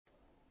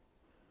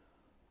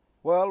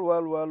Well.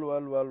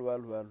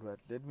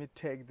 Let me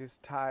take this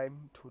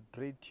time to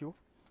greet you,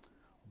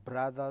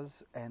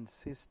 brothers and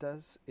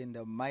sisters, in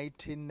the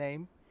mighty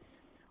name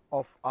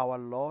of our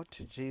Lord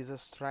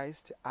Jesus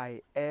Christ.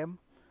 I am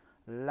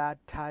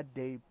Latter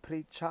Day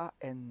Preacher,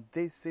 and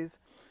this is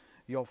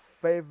your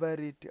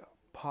favorite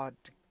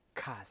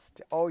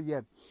podcast. Oh,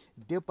 yeah,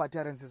 deep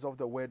utterances of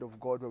the Word of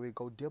God, where we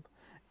go deep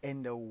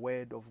in the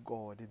Word of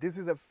God. This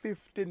is a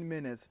 15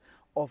 minutes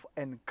of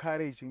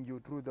encouraging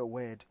you through the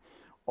Word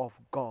of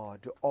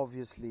God.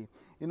 Obviously,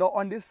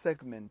 on this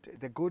segment,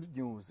 the good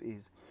news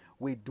is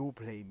we do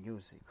play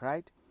music,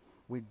 right?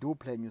 We do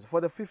play music.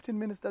 For the 15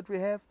 minutes that we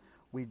have,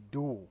 we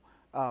do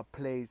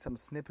play some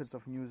snippets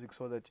of music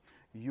so that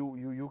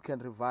you can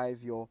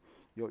revive your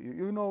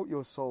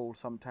soul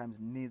sometimes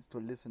needs to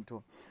listen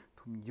to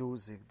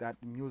music, that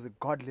music,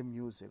 godly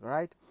music,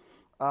 right?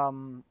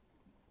 And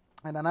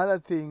another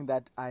thing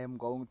that I am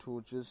going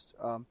to just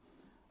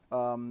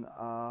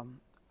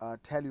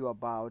tell you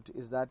about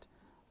is that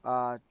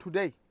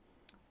today,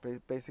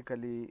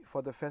 basically,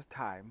 for the first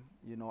time,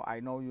 I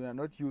know you are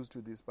not used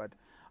to this, but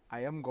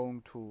I am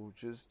going to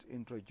just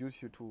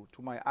introduce you to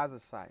my other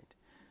side.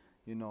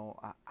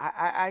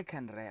 I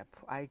can rap,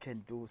 I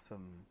can do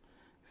some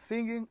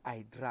singing,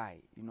 I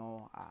try,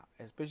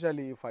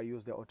 especially if I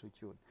use the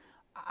auto-tune.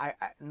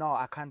 No,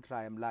 I can't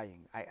try, I'm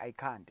lying. I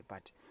can't,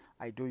 but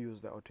I do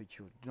use the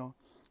auto-tune,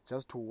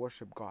 just to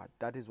worship God.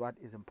 That is what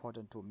is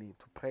important to me,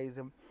 to praise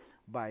Him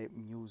by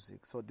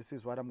music. So this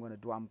is what I'm going to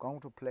do. I'm going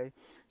to play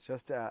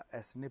just a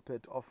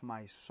snippet of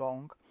my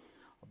song,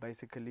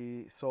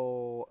 basically.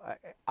 So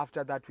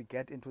after that, we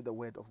get into the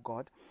Word of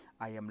God.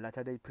 I am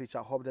Latter Day Preacher.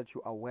 I hope that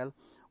you are well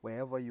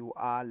wherever you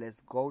are.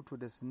 Let's go to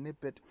the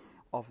snippet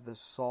of the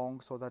song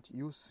so that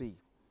you see.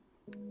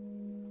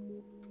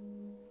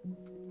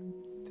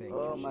 Thank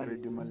you. My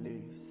Redeemer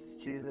lives,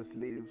 Jesus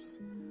lives,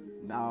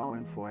 now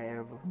and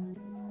forever,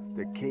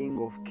 the King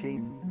of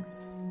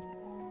Kings.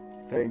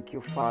 Thank you,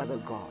 Father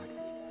God.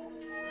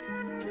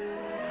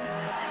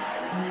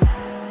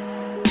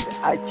 The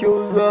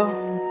accuser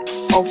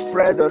of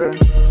brethren,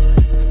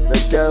 the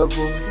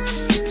devil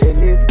in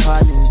his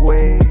cunning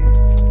ways,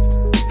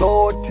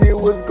 thought he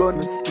was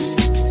gonna steal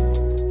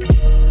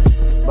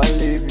by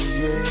living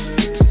here.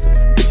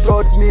 He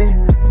brought me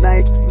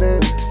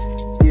nightmares,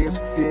 give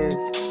fears,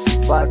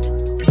 but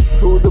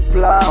through the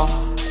blood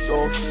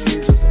of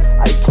Jesus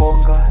I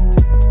conquered.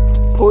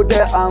 Put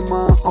the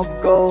armor of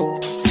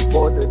God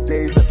for the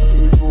days of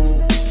evil.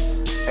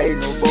 Ain't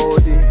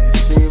nobody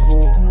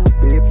civil.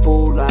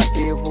 People are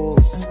evil,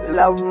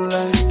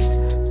 loveless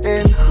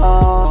and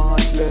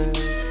heartless.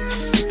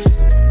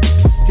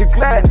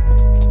 Declare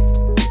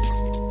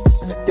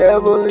the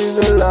devil is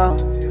a liar.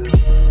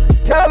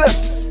 Tell him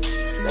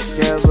the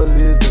devil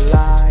is a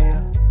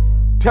liar.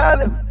 Tell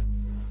him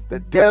the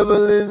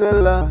devil is a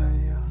liar.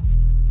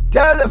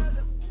 Tell him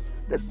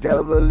the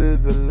devil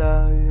is a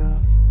liar.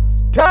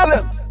 Tell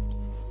him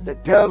the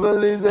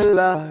devil is a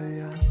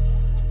liar.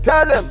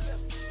 Tell him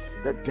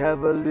the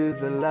devil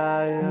is a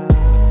liar.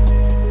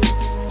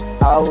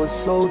 I was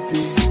so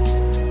deep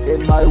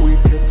in my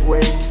wicked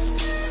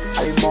ways,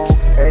 I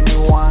mocked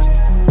anyone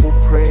who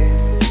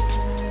prays.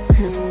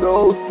 In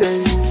those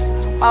days,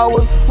 I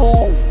was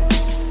full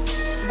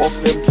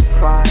of empty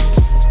pride,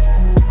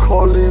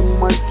 calling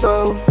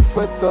myself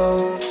a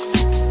thug,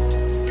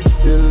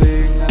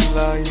 stealing and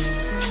lying,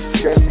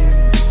 scamming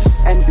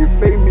and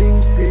defaming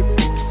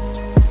people,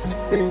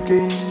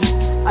 thinking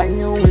I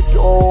knew it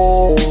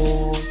all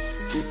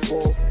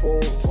before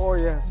fall. Oh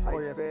yes.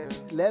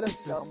 Let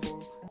us just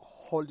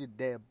hold it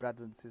there,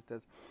 brothers and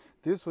sisters.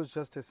 This was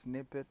just a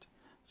snippet,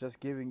 just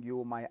giving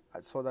you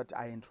so that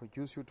I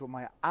introduce you to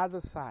my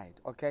other side,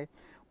 okay?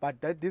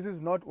 But this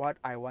is not what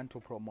I want to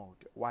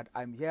promote. What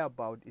I'm here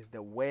about is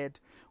the Word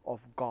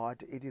of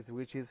God. This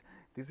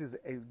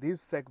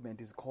segment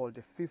is called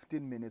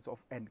 15 minutes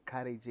of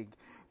encouraging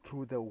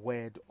through the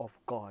Word of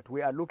God.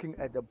 We are looking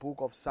at the book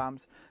of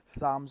Psalms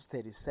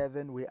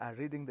 37. We are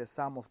reading the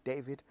Psalm of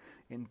David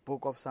in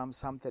book of Psalm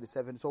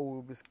 37. So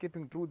we'll be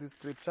skipping through this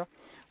scripture.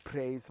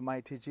 Praise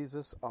mighty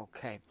Jesus.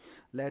 Okay,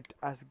 let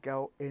us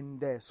go in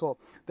there. So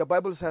the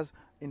Bible says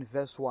in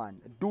verse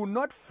 1, do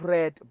not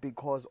fret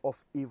because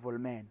of evil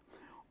men,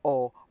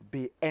 or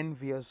be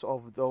envious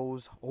of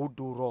those who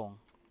do wrong.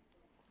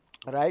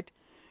 Right?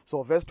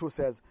 So verse 2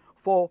 says,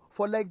 For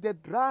like the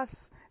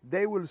grass,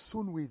 they will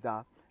soon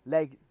wither,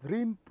 like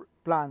green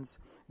plants,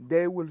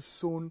 they will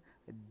soon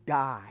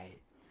die.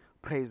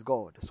 Praise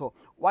God. So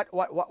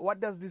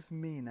what does this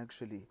mean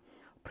actually?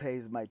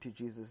 Praise mighty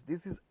Jesus.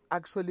 This is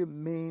actually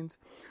means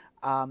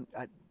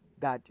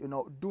that,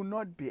 do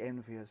not be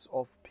envious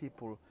of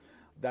people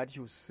that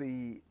you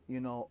see,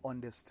 on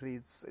the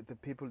streets, the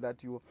people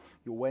that you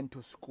went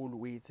to school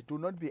with. Do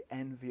not be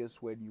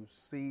envious when you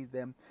see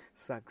them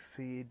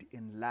succeed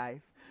in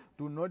life.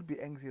 Do not be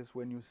envious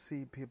when you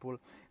see people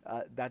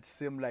that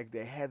seem like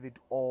they have it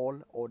all,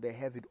 or they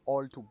have it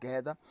all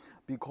together,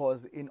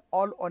 because in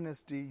all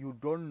honesty, you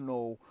don't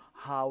know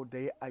how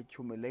they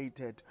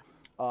accumulated,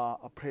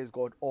 praise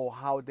God, or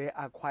how they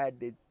acquired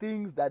the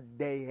things that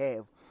they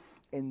have.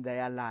 in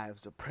their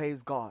lives.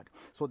 Praise God.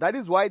 So that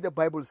is why the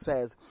Bible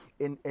says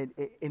in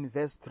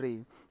verse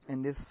 3,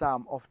 in this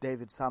Psalm of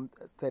David, Psalm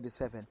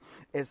 37,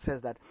 it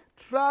says that,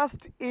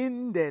 trust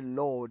in the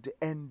Lord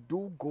and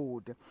do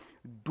good,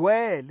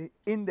 dwell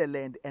in the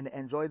land and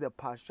enjoy the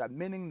pasture,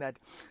 meaning that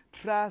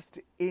trust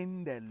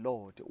in the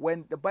Lord.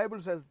 When the Bible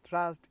says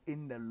trust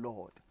in the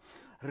Lord,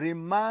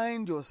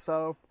 remind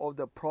yourself of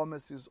the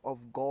promises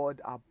of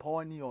God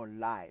upon your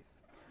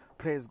life.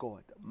 Praise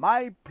God.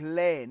 My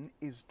plan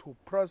is to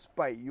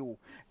prosper you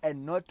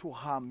and not to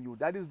harm you.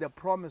 That is the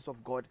promise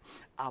of God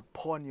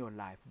upon your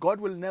life. God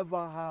will never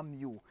harm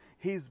you.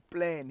 His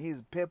plan,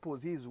 His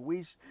purpose, His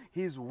wish,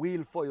 His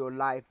will for your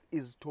life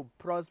is to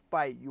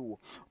prosper you.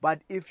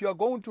 But if you're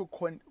going to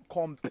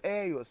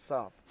compare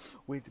yourself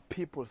with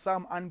people,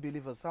 some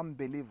unbelievers, some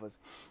believers,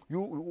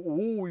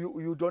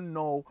 you don't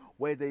know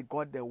where they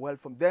got their wealth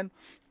from, then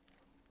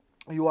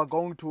you are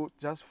going to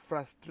just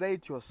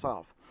frustrate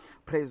yourself.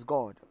 Praise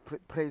God.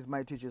 Praise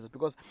mighty Jesus.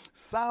 Because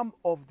some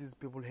of these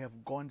people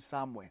have gone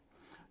somewhere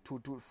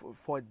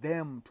for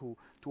them to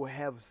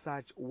have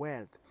such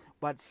wealth.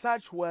 But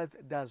such wealth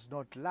does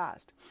not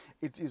last.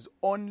 It is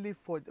only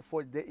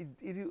it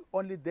is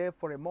only there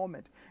for a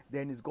moment,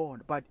 then it's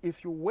gone. But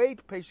if you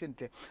wait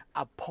patiently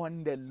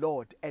upon the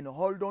Lord and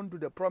hold on to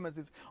the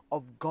promises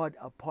of God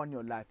upon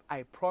your life,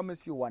 I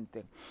promise you one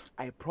thing.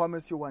 I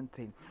promise you one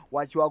thing.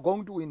 What you are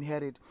going to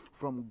inherit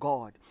from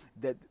God,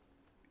 that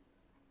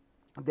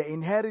the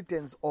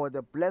inheritance or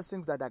the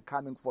blessings that are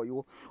coming for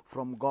you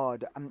from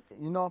God,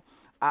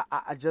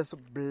 are just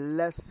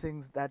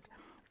blessings that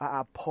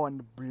are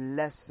upon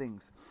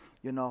blessings,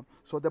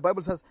 So the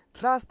Bible says,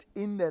 trust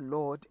in the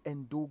Lord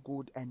and do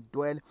good and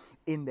dwell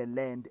in the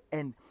land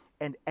and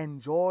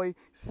enjoy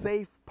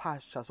safe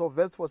pasture. So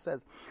verse 4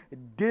 says,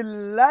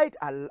 delight.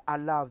 I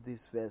love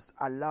this verse.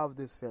 I love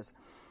this verse.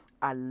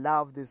 I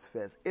love this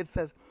verse. It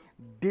says,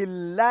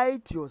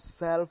 delight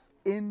yourself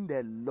in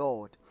the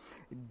Lord.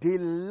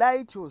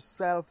 Delight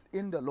yourself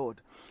in the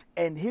Lord,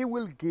 and He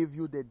will give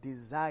you the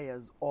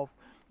desires of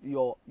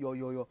your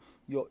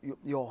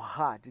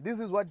heart. This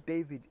is what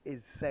David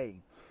is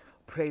saying.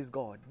 Praise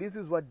God. This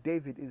is what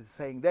David is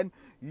saying. Then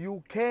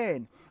you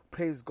can,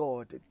 praise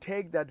God,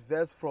 take that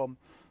verse from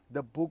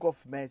the book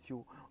of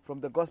Matthew,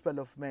 from the Gospel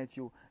of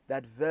Matthew,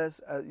 that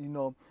verse,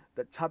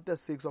 the chapter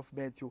 6 of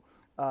Matthew,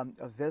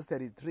 verse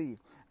 33,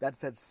 that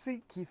said,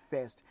 seek ye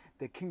first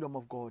the kingdom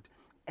of God,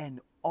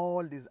 and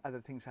all these other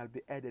things shall be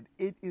added.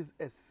 It is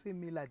a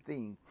similar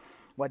thing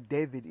what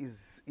David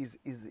is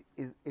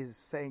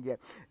saying here.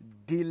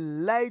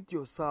 Delight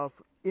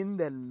yourself in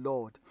the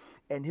Lord,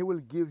 and He will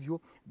give you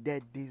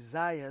the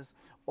desires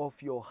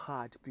of your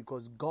heart,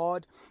 because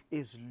God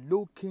is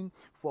looking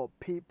for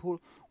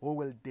people who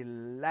will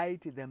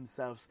delight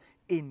themselves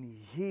in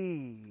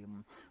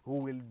Him, who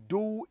will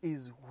do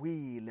His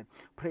will,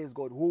 praise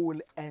God, who will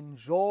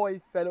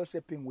enjoy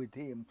fellowshipping with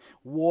Him,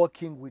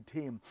 walking with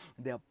Him,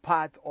 the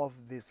path of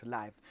this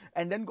life.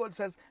 And then God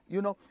says,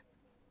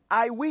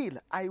 I will,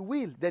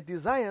 the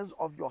desires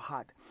of your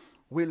heart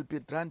will be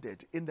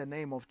granted in the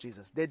name of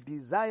Jesus. The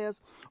desires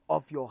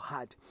of your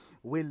heart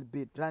will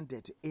be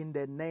granted in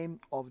the name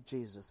of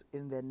Jesus,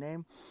 in the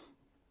name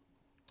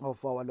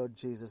of our Lord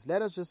Jesus.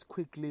 Let us just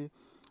quickly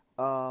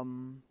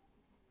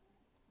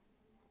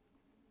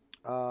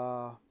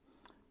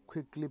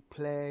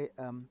play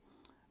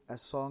a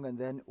song, and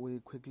then we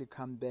quickly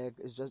come back.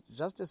 It's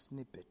just a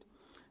snippet,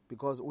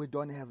 because we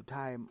don't have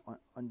time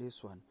on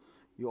this one.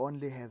 You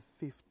only have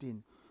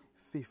 15.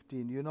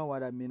 You know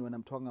what I mean when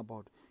I'm talking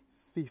about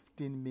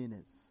 15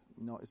 minutes.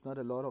 It's not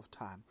a lot of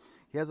time.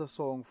 Here's a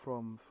song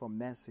from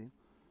Mercy.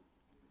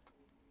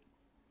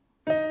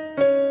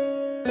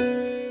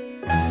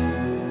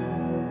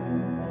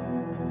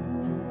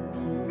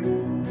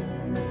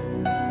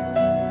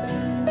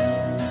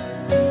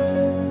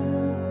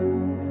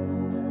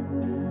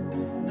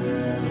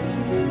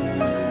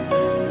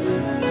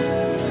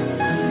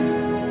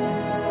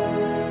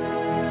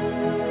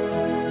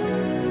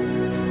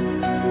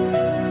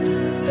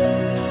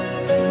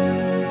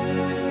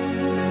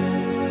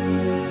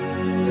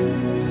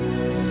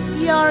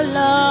 Your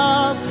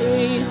love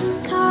is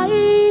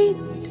kind.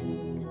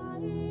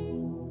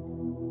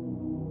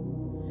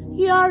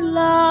 Your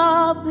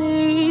love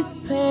is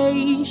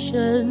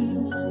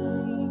patient.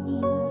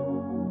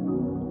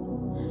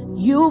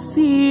 You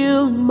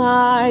fill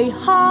my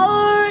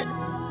heart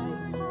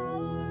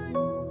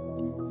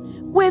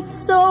with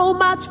so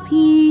much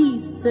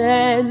peace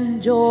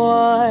and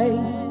joy.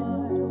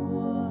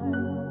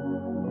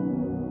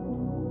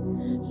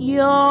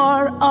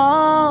 You're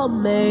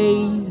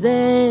amazing.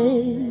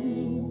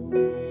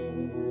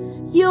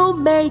 You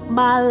make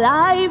my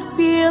life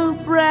feel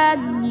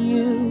brand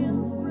new.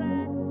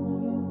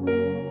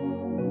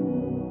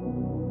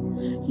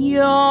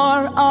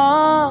 You're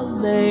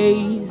amazing.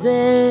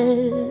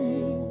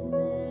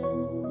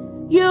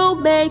 You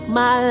make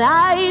my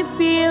life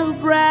feel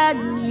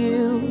brand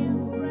new.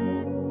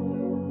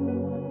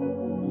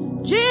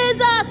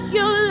 Jesus,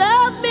 you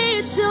love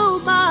me too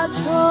much,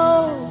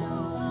 oh,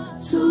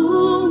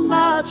 too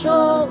much,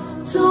 oh,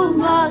 too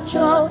much,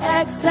 oh.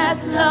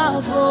 excess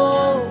love.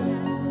 Oh,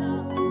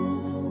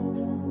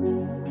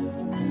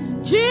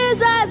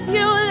 Jesus,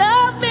 you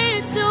love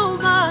me too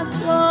much.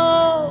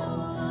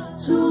 Oh,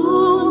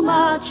 too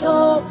much.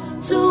 Oh,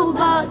 too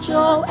much.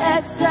 Oh,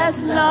 excess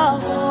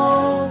love.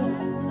 Oh,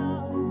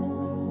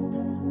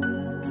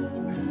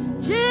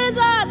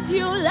 Jesus,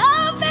 you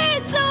love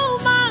me too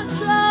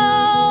much.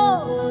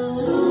 Oh,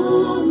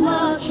 too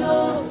much.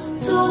 Oh,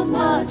 too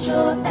much.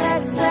 Oh,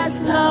 excess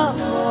love.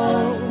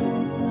 Oh,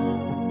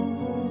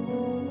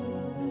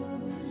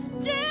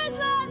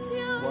 Jesus,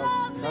 you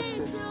love me that's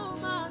it. too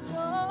much.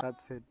 Oh.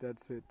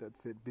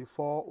 That's it.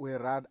 Before we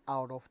run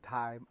out of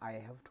time, I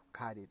have to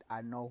cut it.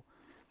 I know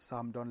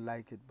some don't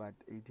like it, but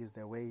it is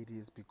the way it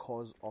is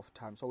because of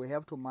time. So we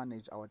have to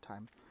manage our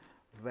time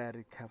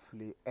very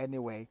carefully.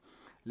 Anyway,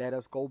 let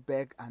us go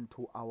back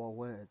unto our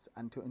words,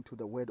 into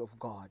the word of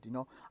God. You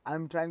know,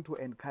 I'm trying to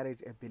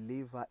encourage a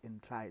believer in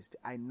Christ.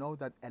 I know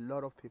that a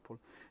lot of people,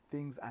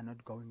 things are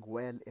not going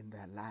well in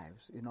their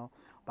lives, you know,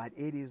 but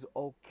it is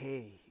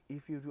okay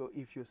if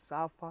you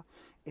suffer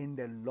in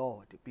the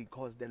Lord,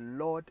 because the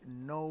Lord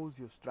knows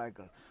your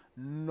struggle.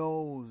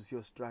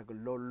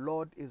 The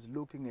Lord is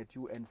looking at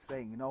you and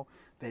saying, you know,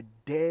 the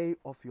day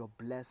of your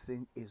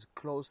blessing is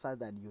closer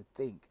than you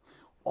think.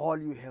 All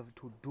you have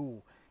to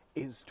do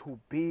is to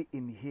be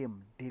in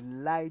Him,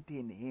 delight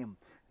in Him,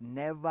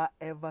 never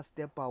ever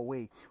step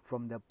away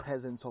from the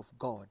presence of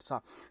God.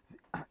 So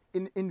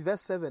in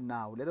verse 7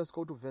 now, let us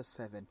go to verse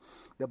 7.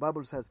 The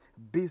Bible says,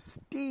 be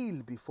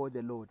still before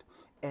the Lord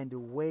and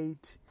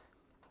wait.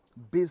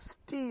 Be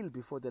still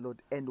before the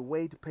Lord and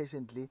wait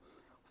patiently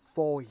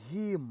for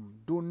Him.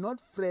 Do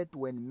not fret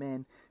when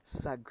men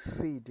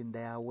succeed in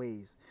their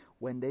ways,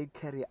 when they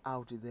carry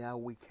out their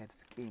wicked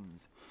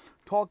schemes.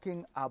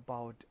 Talking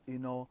about, you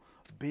know,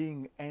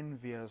 being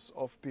envious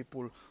of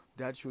people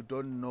that you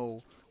don't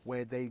know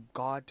where they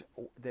got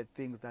the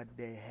things that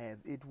they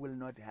have. It will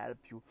not help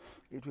you.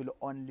 It will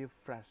only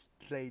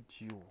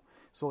frustrate you.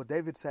 So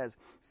David says,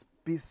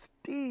 be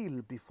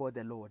still before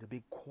the Lord.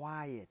 Be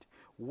quiet.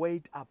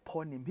 Wait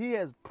upon Him. He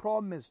has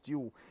promised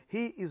you.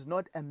 He is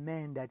not a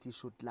man that He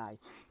should lie.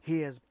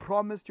 He has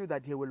promised you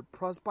that He will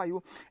prosper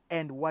you.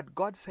 And what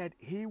God said,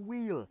 He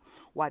will.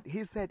 What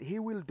He said, He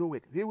will do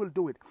it. He will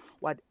do it.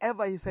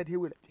 Whatever He said, He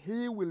will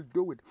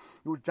do it.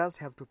 You just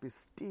have to be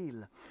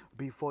still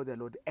before the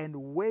Lord and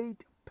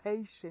wait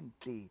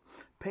patiently.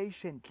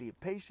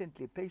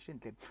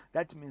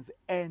 That means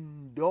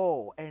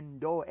endure.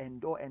 And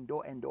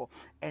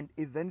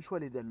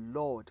eventually the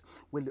Lord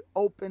will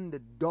open the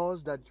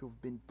doors that you've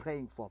been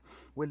praying for.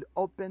 Will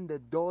open the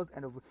doors,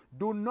 and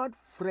do not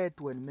fret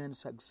when men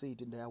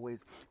succeed in their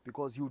ways,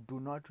 because you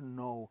do not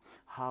know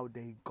how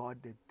they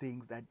got the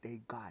things that they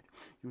got.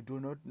 You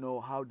do not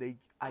know how they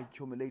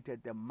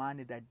accumulated the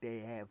money that they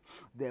have,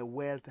 their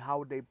wealth,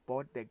 how they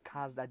bought the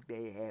cars that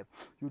they have.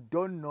 You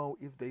don't know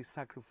if they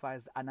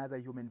sacrificed another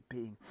human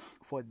being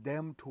for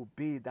them to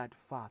be that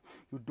far.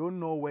 You don't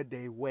know where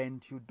they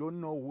went. You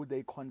don't know who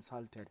they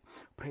consulted.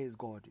 Praise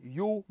God.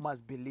 You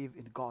must believe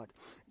in God.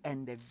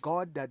 And the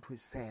God that we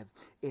serve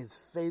is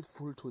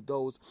faithful to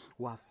those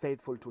who are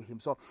faithful to Him.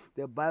 So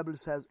the Bible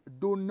says,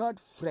 do not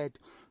fret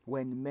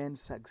when men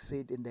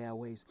succeed in their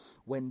ways,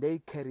 when they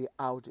carry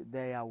out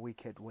their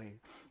wicked way.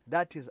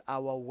 That is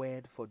our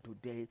word for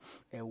today,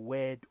 a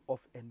word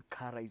of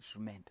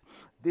encouragement.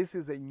 This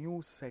is a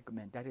new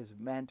segment that is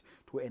meant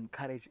to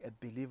encourage a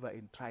believer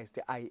in Christ.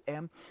 I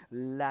am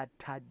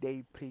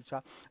Latter-day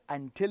Preacher.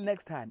 Until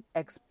next time,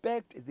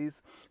 expect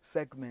this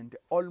segment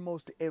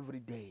almost every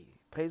day.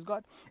 Praise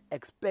God.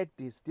 Expect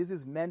this. This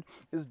is meant,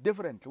 it's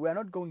different. We are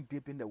not going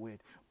deep in the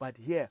word, but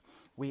here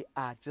we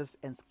are just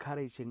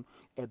encouraging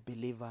a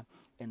believer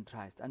in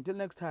Christ. Until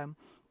next time,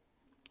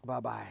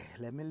 bye-bye.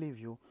 Let me leave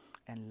you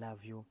and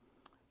love you.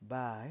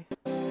 Bye.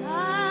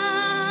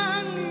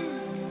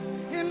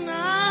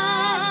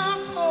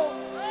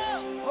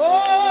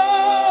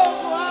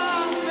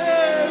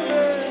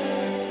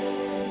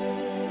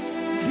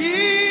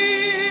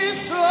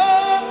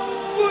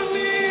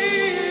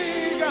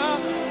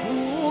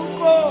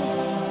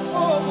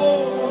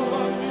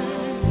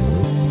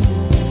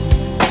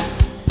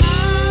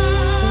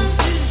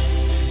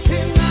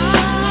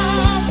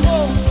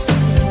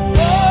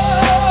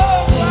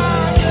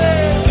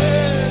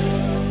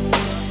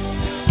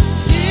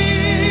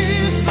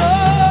 So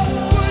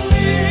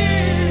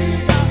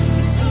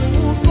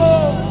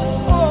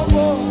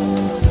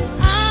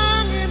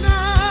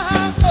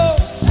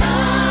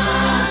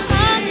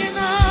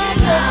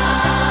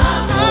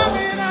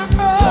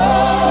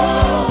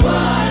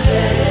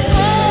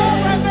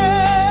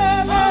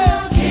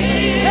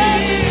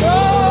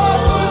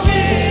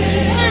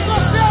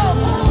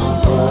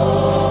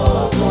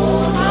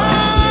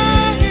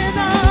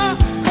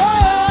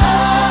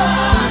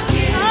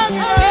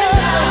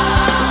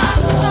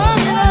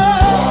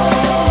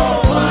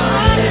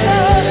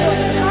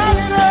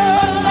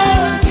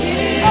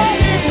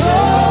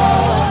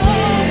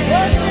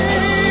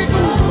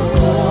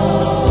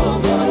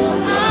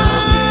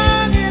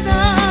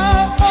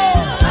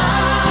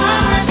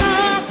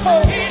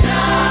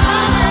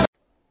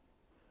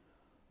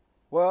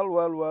Well.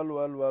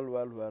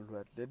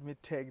 Let me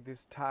take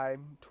this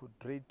time to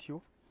greet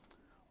you,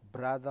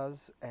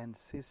 brothers and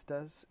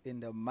sisters, in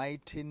the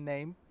mighty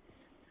name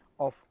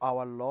of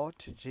our Lord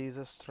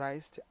Jesus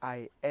Christ.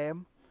 I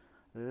am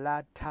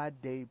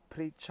Latter-day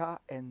Preacher,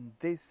 and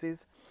this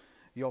is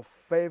your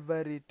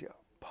favorite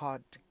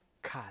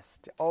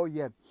podcast. Oh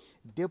yeah,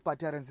 deep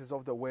utterances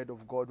of the Word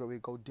of God, where we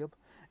go deep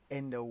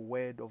in the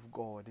Word of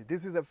God.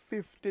 This is a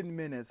 15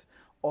 minutes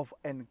of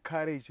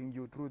encouraging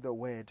you through the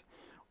Word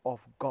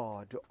of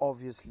God.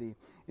 Obviously,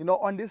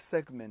 on this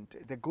segment,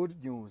 the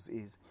good news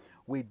is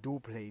we do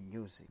play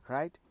music,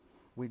 right?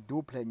 We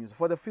do play music.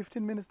 For the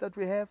 15 minutes that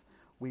we have,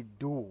 we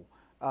do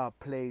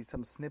play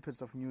some snippets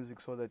of music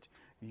so that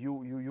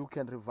you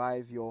can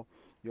revive your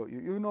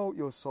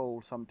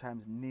soul.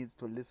 Sometimes needs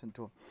to listen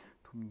to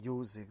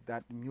music,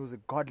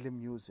 godly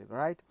music,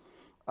 right?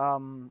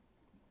 And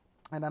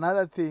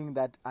another thing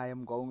that I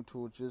am going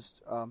to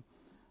just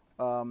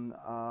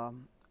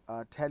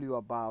tell you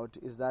about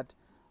is that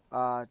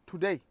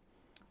today,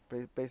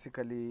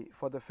 basically,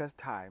 for the first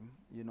time,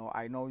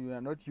 I know you are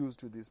not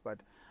used to this, but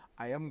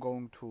I am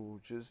going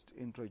to just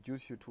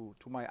introduce you to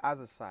my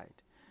other side.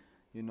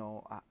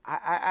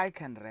 I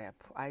can rap,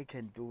 I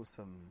can do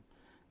some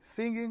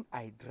singing.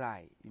 I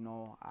try,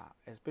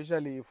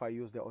 especially if I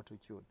use the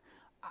auto-tune.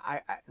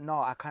 No,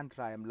 I can't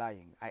try, I'm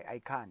lying.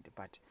 I can't,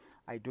 but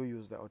I do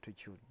use the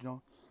auto-tune,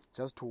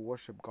 just to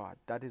worship God.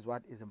 That is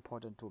what is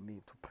important to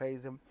me, to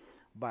praise Him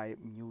by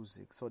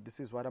music. So this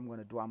is what I'm going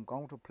to do. I'm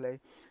going to play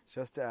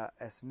just a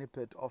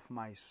snippet of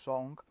my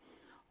song,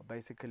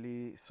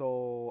 basically.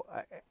 So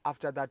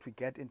after that, we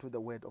get into the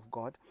Word of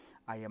God.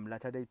 I am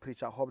Latter-day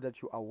Preacher. I hope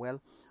that you are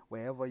well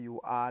wherever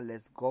you are.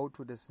 Let's go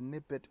to the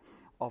snippet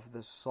of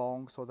the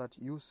song so that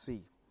you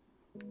see.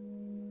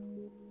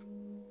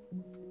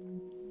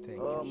 Thank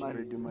you. My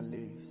Redeemer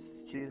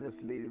lives,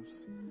 Jesus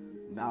lives,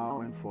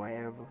 now and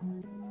forever,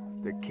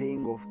 the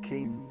King of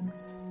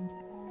Kings.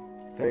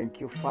 Thank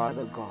you,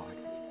 Father God.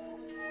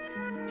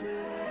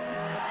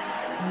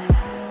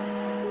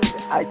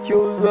 The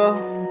accuser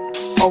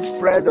of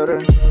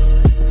brethren,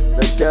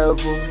 the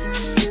devil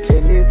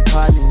in his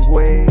cunning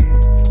ways,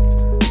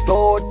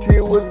 thought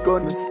he was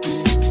gonna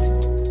steal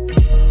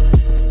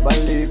my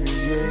living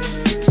years.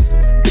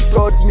 He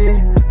brought me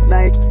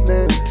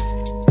nightmares,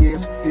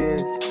 deep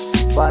fears,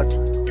 but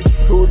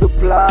through the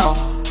blood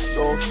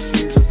of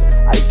Jesus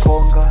I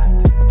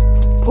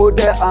conquered. Put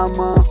the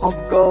armor of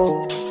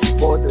God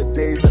for the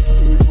days of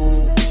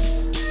evil.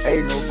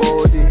 Ain't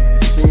nobody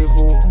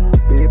civil,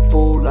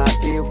 people are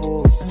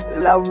evil,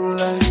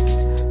 loveless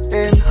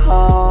and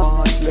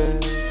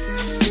heartless.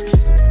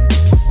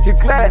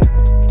 Declare,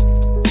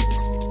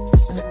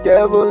 the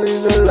devil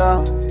is a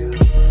liar.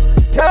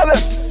 Tell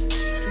him,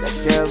 the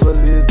devil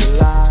is a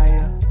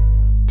liar.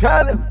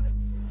 Tell him,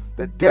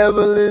 the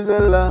devil is a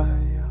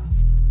liar.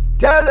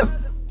 Tell him,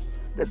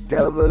 the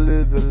devil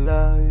is a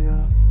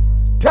liar.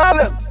 Tell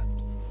him,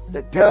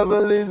 the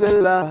devil is a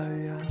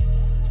liar.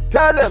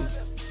 Tell him,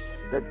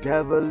 the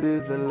devil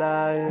is a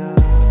liar.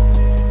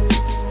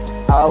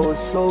 I was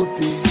so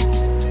deep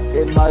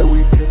in my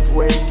wicked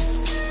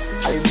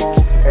ways, I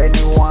mocked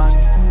anyone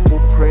who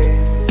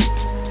prays.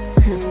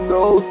 In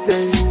those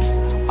days,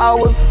 I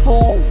was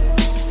full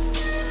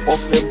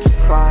of empty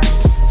pride,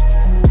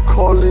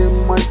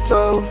 calling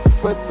myself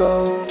a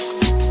thug,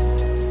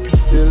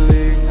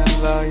 stealing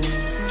and lying,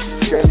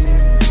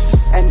 scamming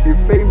and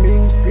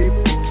defaming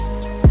people,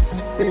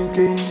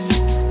 thinking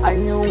I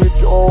knew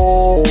it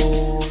all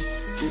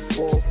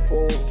before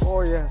fall.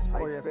 Oh yes.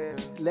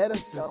 Let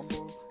us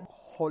just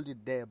hold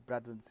it there,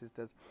 brothers and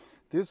sisters.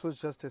 This was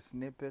just a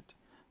snippet,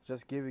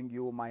 just giving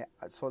you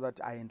so that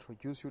I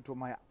introduce you to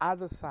my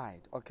other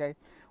side, okay?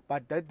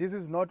 But this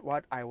is not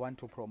what I want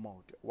to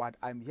promote. What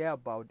I'm here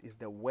about is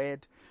the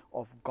Word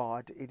of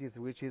God.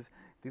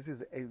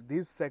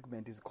 This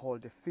segment is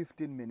called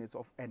 15 minutes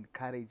of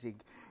encouraging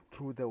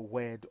through the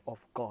Word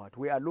of God.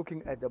 We are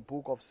looking at the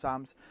book of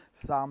Psalms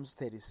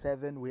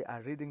 37. We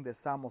are reading the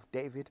Psalm of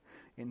David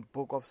in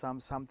book of Psalm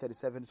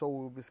 37. So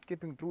we'll be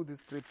skipping through this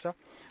scripture.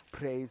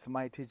 Praise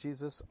mighty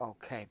Jesus.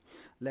 Okay,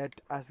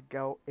 let us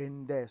go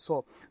in there.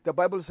 So the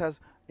Bible says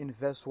in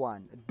verse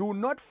 1, do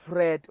not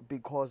fret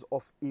because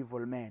of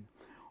evil men,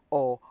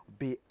 or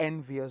be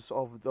envious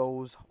of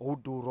those who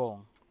do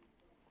wrong.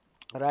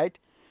 Right?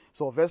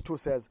 So verse 2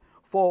 says,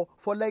 For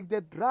like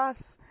the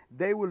grass,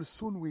 they will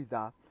soon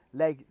wither,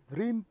 like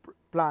green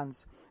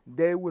plants,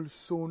 they will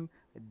soon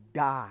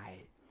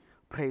die.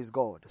 Praise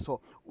God.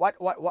 So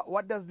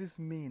what does this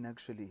mean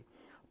actually?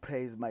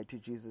 Praise mighty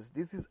Jesus.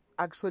 This is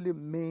actually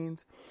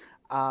means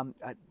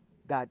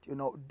that,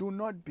 do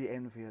not be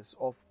envious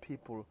of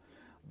people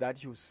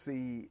that you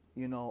see,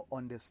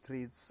 on the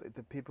streets,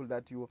 the people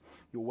that you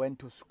went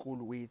to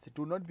school with.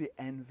 Do not be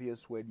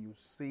envious when you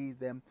see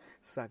them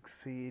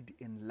succeed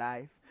in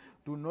life.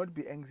 Do not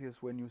be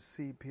anxious when you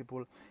see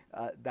people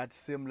that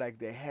seem like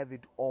they have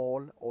it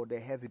all, or they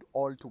have it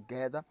all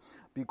together,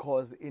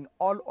 because in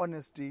all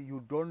honesty,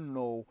 you don't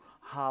know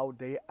how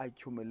they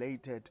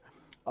accumulated,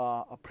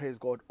 praise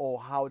God,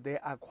 or how they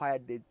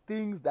acquired the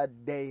things that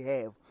they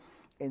have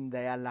in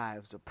their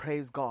lives.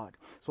 Praise God.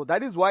 So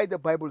that is why the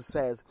Bible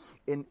says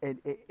in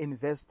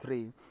verse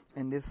 3,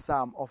 in this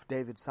Psalm of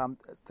David, Psalm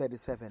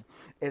 37,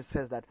 it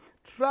says that,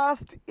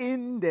 trust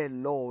in the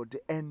Lord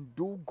and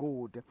do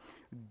good,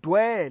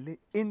 dwell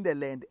in the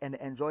land and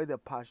enjoy the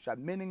pasture,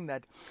 meaning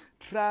that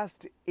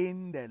trust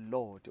in the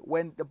Lord.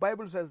 When the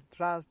Bible says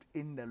trust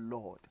in the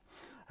Lord,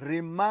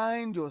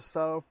 remind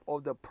yourself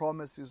of the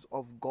promises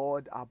of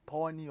God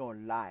upon your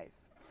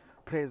life.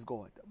 Praise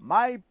God.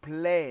 My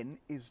plan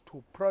is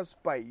to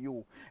prosper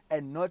you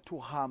and not to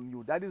harm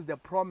you. That is the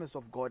promise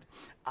of God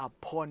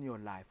upon your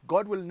life.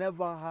 God will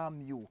never harm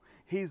you.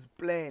 His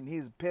plan,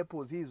 His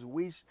purpose, His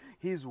wish,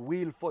 His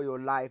will for your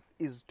life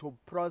is to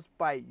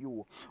prosper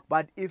you.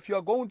 But if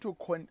you're going to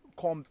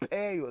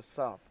compare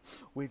yourself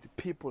with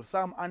people,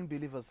 some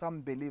unbelievers, some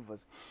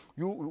believers,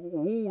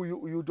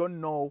 you don't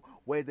know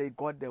where they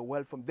got their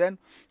wealth from, then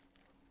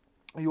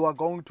you are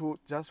going to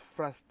just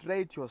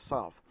frustrate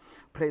yourself.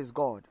 Praise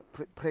God.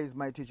 Praise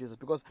mighty Jesus.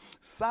 Because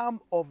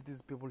some of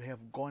these people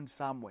have gone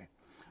somewhere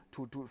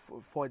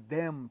for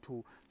them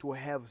to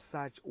have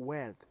such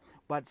wealth.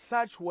 But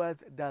such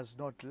wealth does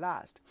not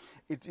last.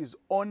 It is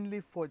only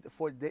it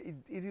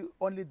is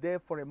only there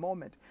for a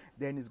moment,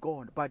 then it's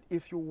gone. But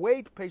if you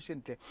wait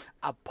patiently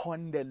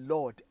upon the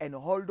Lord and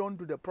hold on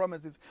to the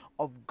promises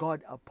of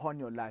God upon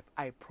your life,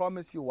 I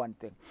promise you one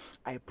thing.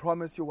 I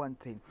promise you one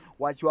thing.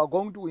 What you are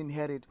going to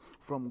inherit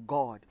from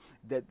God,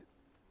 that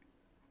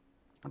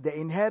the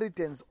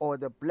inheritance or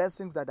the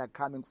blessings that are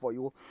coming for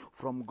you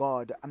from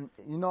God,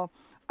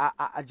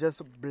 are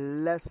just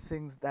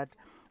blessings that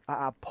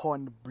are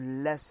upon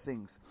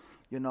blessings,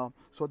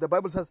 So the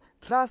Bible says,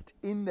 trust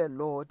in the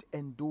Lord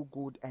and do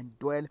good and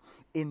dwell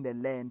in the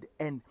land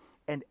and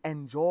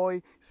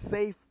enjoy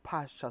safe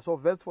pasture. So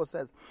verse 4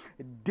 says,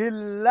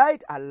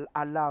 delight.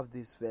 I love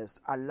this verse.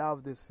 I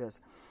love this verse.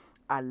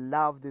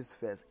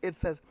 It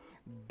says,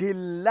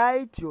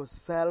 delight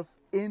yourself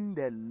in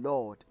the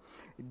Lord.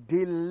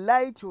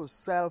 Delight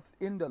yourself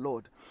in the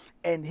Lord,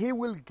 and He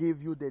will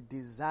give you the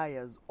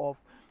desires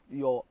of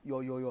your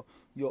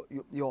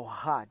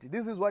heart.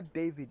 This is what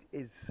David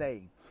is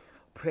saying.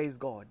 Praise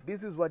God.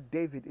 This is what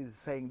David is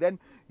saying. Then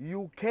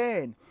you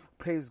can,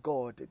 praise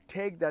God,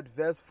 take that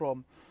verse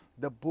from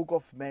the book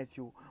of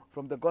Matthew,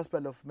 from the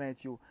Gospel of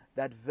Matthew,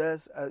 that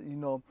verse,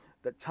 the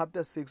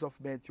chapter 6 of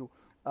Matthew,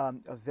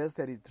 verse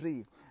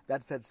 33,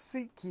 that said,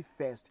 seek ye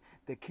first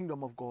the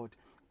kingdom of God,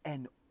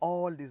 and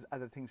all these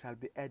other things shall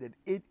be added.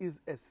 It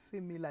is a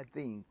similar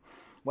thing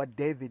what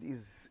David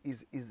is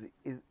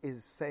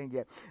saying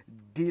here.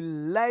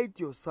 Delight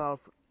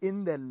yourself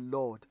in the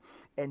Lord,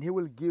 and He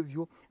will give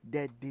you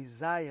the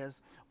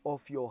desires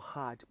of your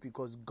heart,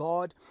 because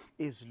God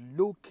is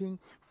looking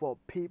for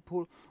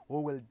people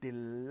who will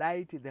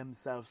delight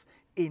themselves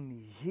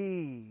in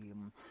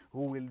Him,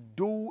 who will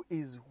do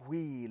His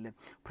will,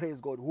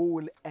 praise God, who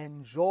will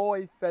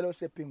enjoy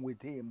fellowshipping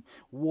with Him,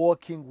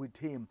 walking with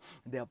Him,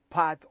 the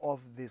path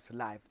of this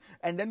life.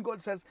 And then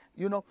God says,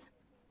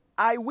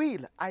 I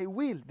will,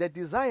 the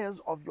desires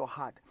of your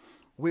heart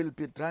will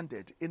be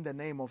granted in the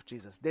name of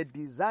Jesus. The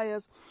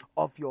desires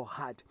of your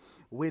heart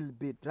will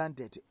be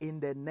granted in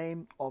the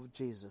name of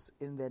Jesus,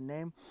 in the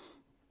name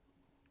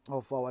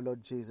of our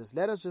Lord Jesus.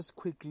 Let us just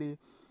quickly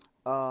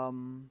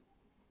play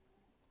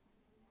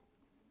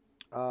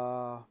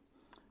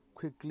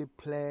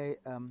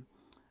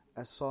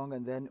a song,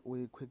 and then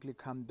we quickly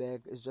come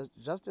back. It's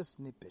just a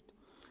snippet,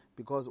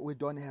 because we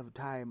don't have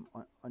time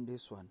on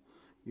this one.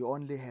 You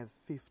only have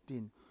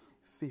 15.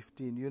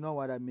 You know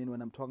what I mean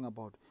when I'm talking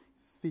about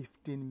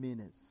 15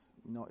 minutes.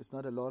 It's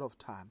not a lot of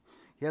time.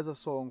 Here's a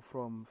song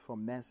from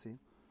Mercy.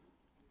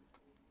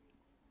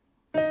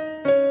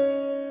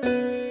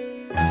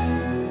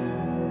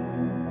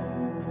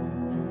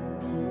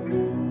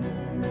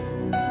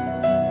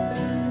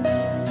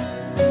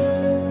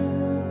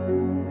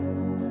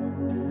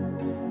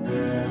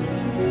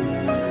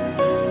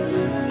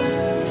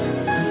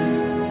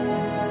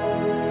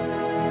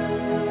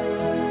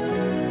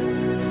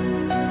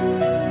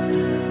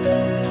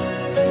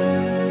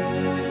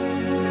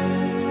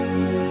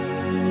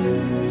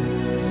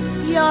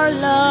 Your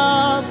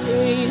love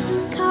is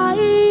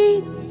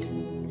kind.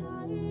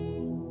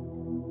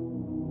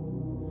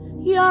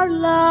 Your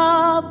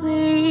love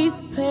is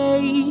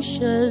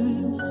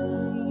patient.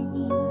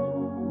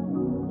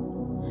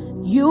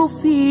 You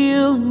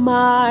fill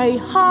my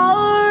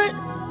heart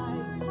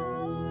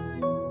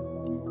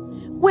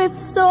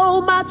with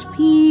so much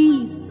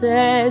peace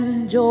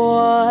and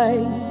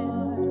joy.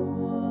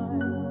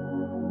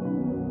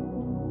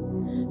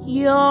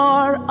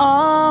 You're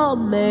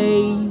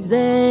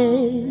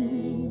amazing.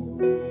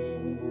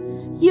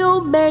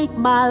 You make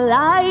my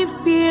life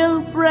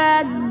feel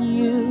brand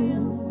new.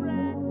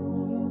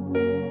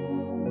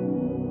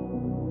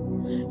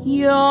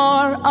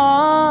 You're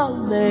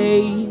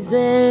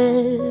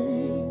amazing.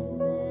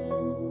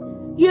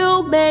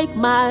 You make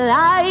my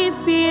life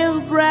feel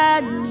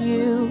brand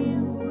new.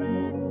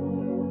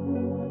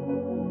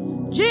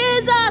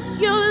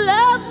 Jesus, you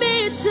love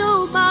me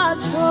too much,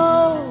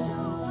 oh.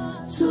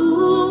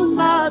 Too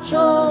much,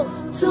 oh,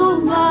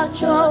 too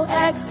much, oh,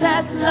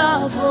 excess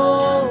love.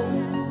 Oh,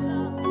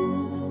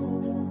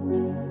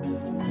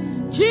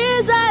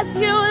 Jesus,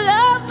 you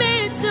love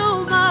me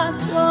too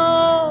much.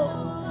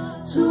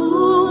 Oh,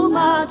 too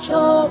much.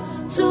 Oh,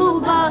 too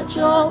much.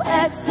 Oh,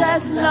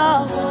 excess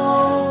love.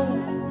 Oh,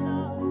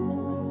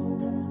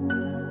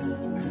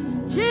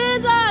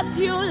 Jesus,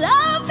 you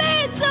love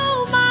me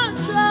too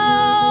much.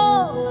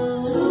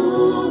 Oh,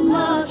 too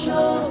much.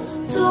 Oh,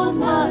 too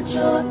much.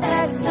 Oh,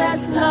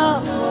 excess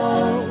love.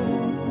 Oh,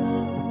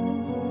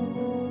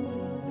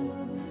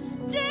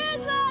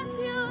 Jesus,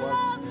 you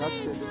love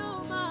that's me it.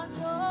 too much.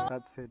 Oh.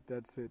 That's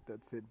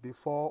it.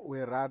 Before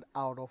we run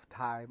out of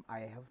time, I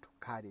have to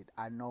cut it.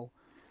 I know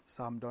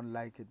some don't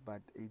like it,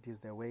 but it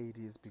is the way it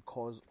is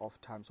because of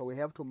time. So we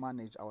have to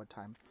manage our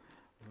time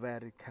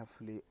very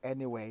carefully.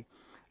 Anyway,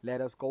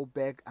 let us go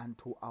back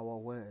unto our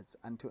words,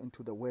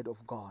 into the word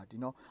of God. You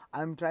know,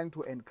 I'm trying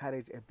to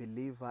encourage a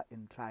believer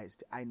in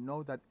Christ. I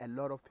know that a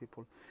lot of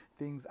people,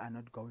 things are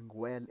not going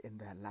well in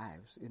their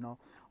lives, you know,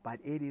 but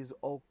it is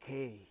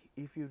okay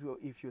if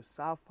you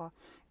suffer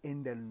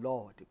in the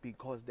Lord,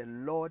 because the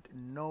Lord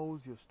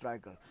knows your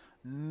struggle.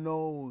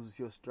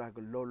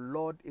 The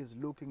Lord is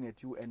looking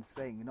at you and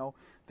saying, you know,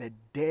 the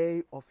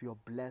day of your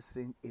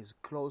blessing is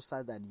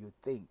closer than you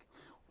think.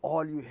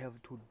 All you have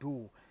to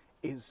do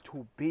is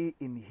to be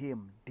in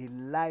Him,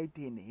 delight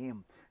in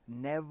Him,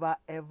 never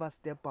ever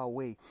step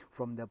away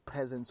from the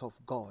presence of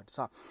God.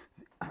 So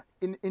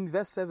in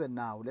verse 7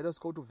 now, let us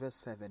go to verse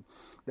 7.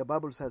 The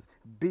Bible says,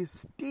 be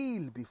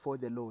still before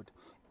the Lord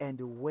and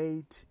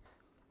wait.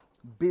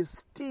 Be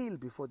still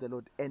before the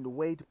Lord and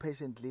wait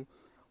patiently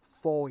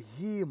for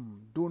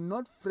Him. Do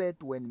not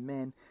fret when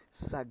men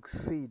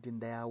succeed in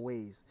their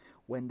ways,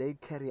 when they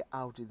carry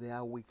out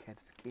their wicked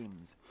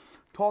schemes.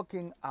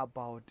 Talking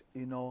about,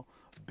 you know,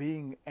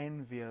 being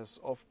envious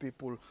of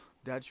people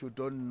that you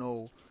don't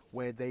know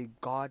where they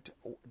got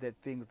the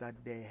things that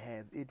they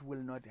have. It will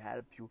not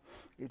help you.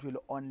 It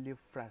will only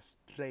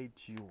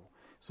frustrate you.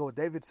 So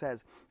David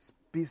says,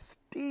 be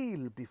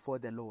still before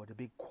the Lord.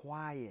 Be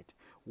quiet.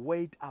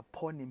 Wait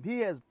upon Him. He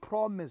has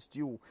promised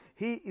you.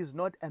 He is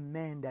not a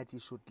man that He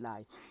should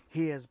lie.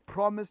 He has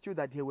promised you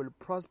that He will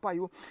prosper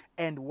you.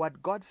 And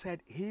what God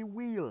said, He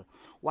will.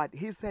 What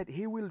He said,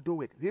 He will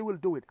do it. He will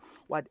do it.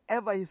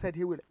 Whatever He said,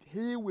 He will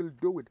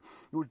do it.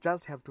 You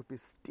just have to be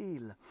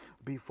still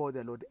before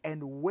the Lord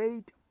and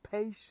wait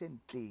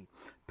patiently.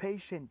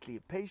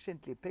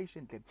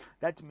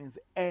 That means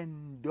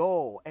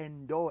endure.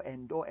 And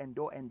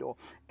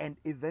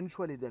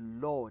eventually the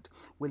Lord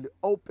will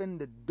open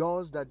the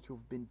doors that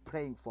you've been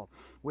praying for.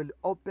 Will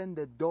open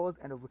the doors.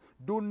 And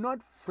do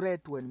not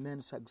fret when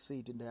men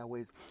succeed in their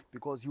ways,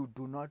 because you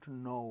do not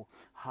know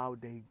how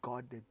they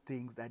got the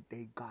things that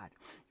they got.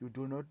 You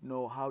do not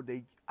know how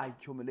they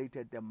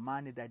accumulated the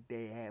money that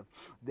they have,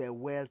 their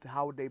wealth,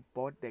 how they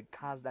bought the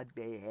cars that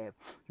they have.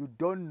 You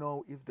don't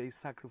know if they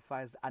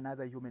sacrificed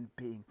another human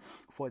being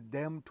for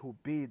them to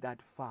be that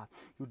far.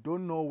 You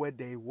don't know where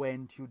they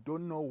went. You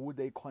don't know who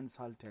they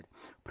consulted.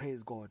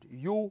 Praise God.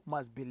 You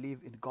must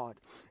believe in God.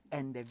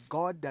 And the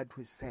God that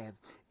we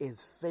serve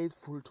is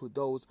faithful to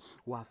those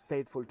who are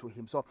faithful to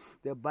Him. So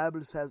the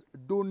Bible says,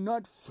 do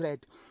not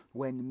fret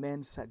when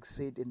men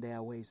succeed in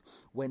their ways,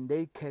 when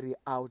they carry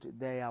out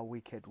their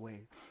wicked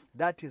way.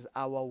 That is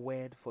our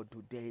word for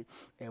today,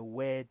 a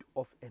word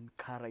of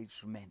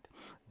encouragement.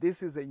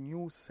 This is a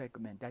new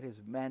segment that is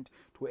meant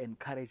to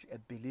encourage a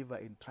believer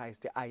in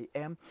Christ. I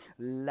am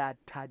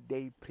Latter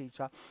Day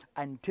Preacher.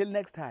 Until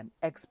next time,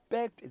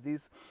 expect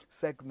this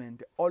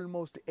segment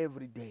almost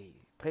every day.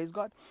 Praise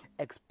God.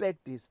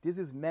 Expect this. This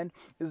is meant,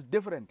 it's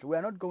different. We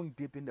are not going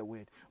deep in the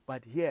word,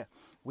 but here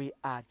we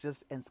are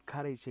just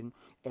encouraging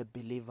a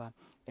believer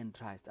in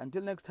Christ.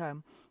 Until next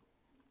time,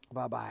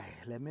 bye-bye.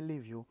 Let me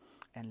leave you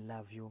and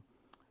love you.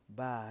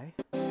 Bye.